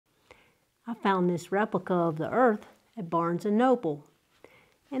I found this replica of the Earth at Barnes & Noble.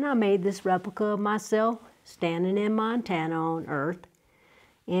 And I made this replica of myself standing in Montana on Earth.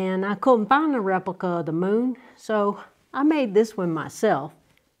 And I couldn't find a replica of the moon, so I made this one myself.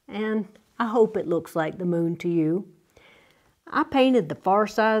 And I hope it looks like the moon to you. I painted the far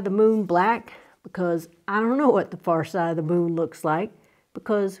side of the moon black because I don't know what the far side of the moon looks like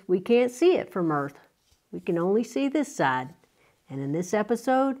because we can't see it from Earth. We can only see this side. And in this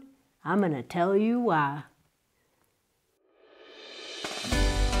episode, I'm going to tell you why.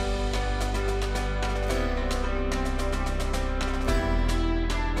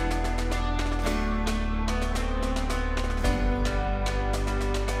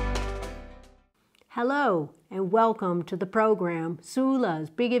 Hello and welcome to the program Sula's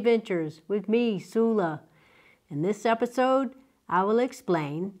Big Adventures with me, Sula. In this episode, I will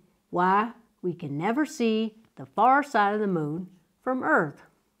explain why we can never see the far side of the moon from Earth.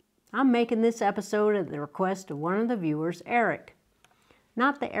 I'm making this episode at the request of one of the viewers, Eric.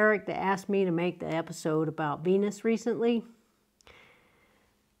 Not the Eric that asked me to make the episode about Venus recently.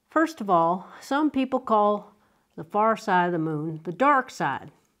 First of all, some people call the far side of the moon the dark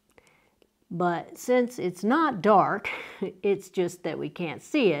side. But since it's not dark, it's just that we can't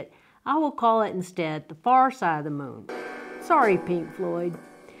see it, I will call it instead the far side of the moon. Sorry, Pink Floyd.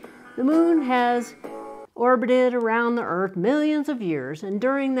 The moon has orbited around the Earth millions of years, and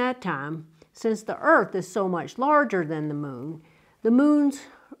during that time, since the Earth is so much larger than the moon's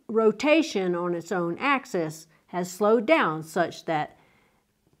rotation on its own axis has slowed down such that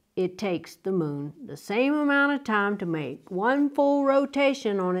it takes the moon the same amount of time to make one full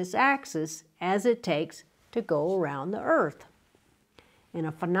rotation on its axis as it takes to go around the Earth, in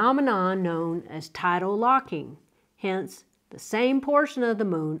a phenomenon known as tidal locking. Hence, the same portion of the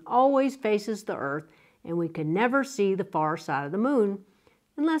moon always faces the Earth, and we can never see the far side of the moon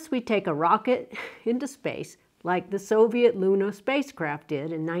unless we take a rocket into space like the Soviet Luna spacecraft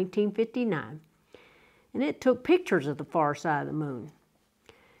did in 1959. And it took pictures of the far side of the moon.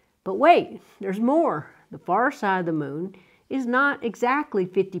 But wait, there's more. The far side of the moon is not exactly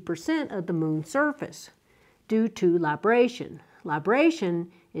 50% of the moon's surface due to libration.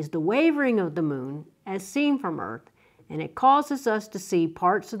 Libration is the wavering of the moon as seen from Earth, and it causes us to see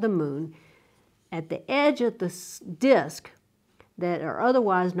parts of the moon at the edge of the disk that are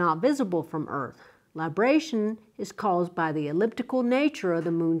otherwise not visible from Earth. Libration is caused by the elliptical nature of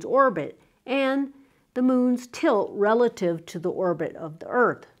the moon's orbit and the moon's tilt relative to the orbit of the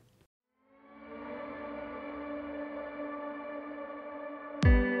Earth.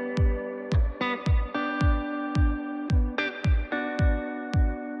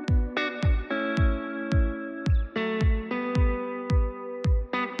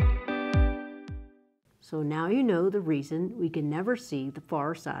 So now you know the reason we can never see the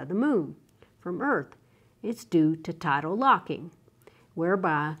far side of the moon from Earth. It's due to tidal locking,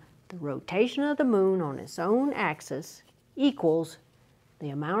 whereby the rotation of the moon on its own axis equals the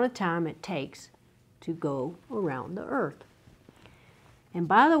amount of time it takes to go around the Earth. And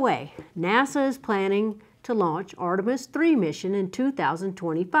by the way, NASA is planning to launch Artemis 3 mission in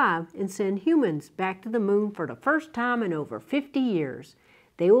 2025 and send humans back to the moon for the first time in over 50 years.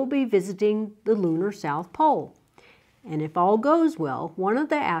 They will be visiting the lunar South Pole. And if all goes well, one of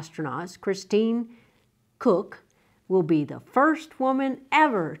the astronauts, CHRISTINA, KOCH, will be the first woman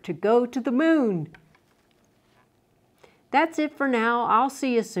ever to go to the moon. That's it for now. I'll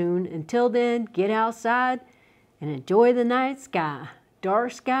see you soon. Until then, get outside and enjoy the night sky.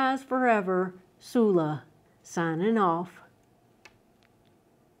 Dark skies forever. Sula, signing off.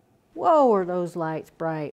 Whoa, are those lights bright.